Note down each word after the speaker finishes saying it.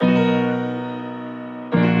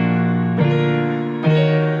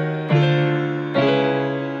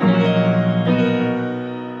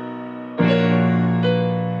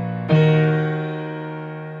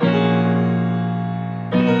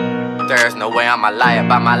way I'ma lie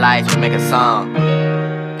about my life to make a song.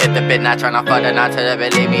 If the bitch not tryna fuck, then I tell the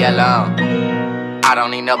bitch leave me alone. I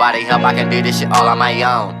don't need nobody help, I can do this shit all on my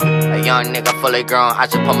own. A young nigga fully grown, I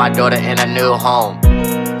should put my daughter in a new home.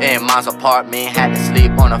 In mom's apartment, had to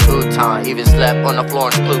sleep on a futon. Even slept on the floor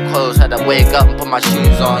in blue clothes, had to wake up and put my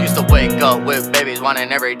shoes on. Used to wake up with babies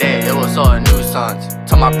wanting every day, it was so a nuisance.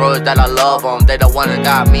 Tell my bros that I love them, they the one that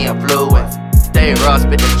got me influenced. Stay raw,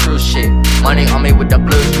 spit the true shit. Money on me with the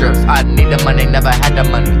blue strips. I need the money, never had the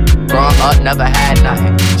money. Growing up, never had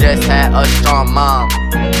nothing. Just had a strong mom,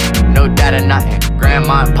 no dad or nothing.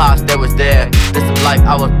 Grandma and pops, they was there. This is life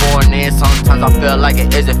I was born in. Sometimes I feel like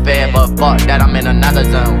it isn't fair, but fuck that, I'm in another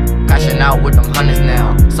zone. Crashing out with them hundreds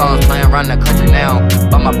now. Songs playing around the country now.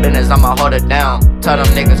 But my business, I'ma hold it down. Tell them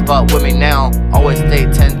niggas fuck with me now. Always stay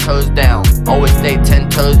 10 toes down. Always stay 10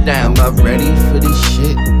 toes down. Am I ready for this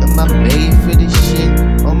shit? Am I made for this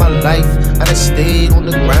shit? All my life, I done stayed on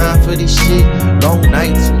the grind for this shit. Long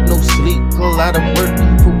nights with no sleep, a lot of work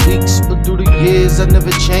for weeks. But through the years, I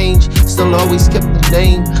never changed. Still always kept the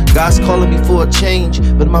name. God's calling me for a change.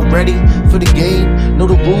 But am I ready for the game? Know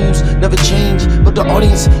the rules never change, but the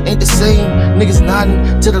audience ain't the same. Niggas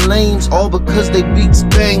nodding to the lames, all because they beats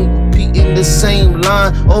bang. Repeating the same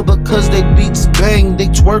line, all because they beats bang. They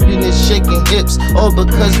twerking and shaking hips, all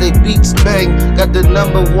because they beats bang. Got the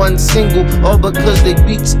 #1 single, all because they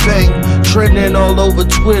beats bang. Trending all over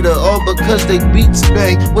Twitter, all because they beats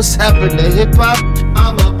bang. What's happened to hip hop?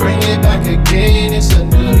 I'ma bring it back again. It's a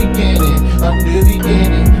new beginning, a new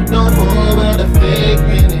beginning. No more about the fake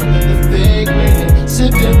grinning, the fake grinning.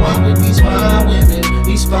 Sipping wine with these fine women,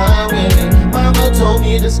 these fine women. Mama told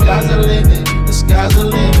me the sky's the limit, the sky's the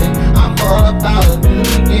limit. I'm all about a new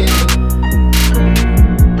beginning.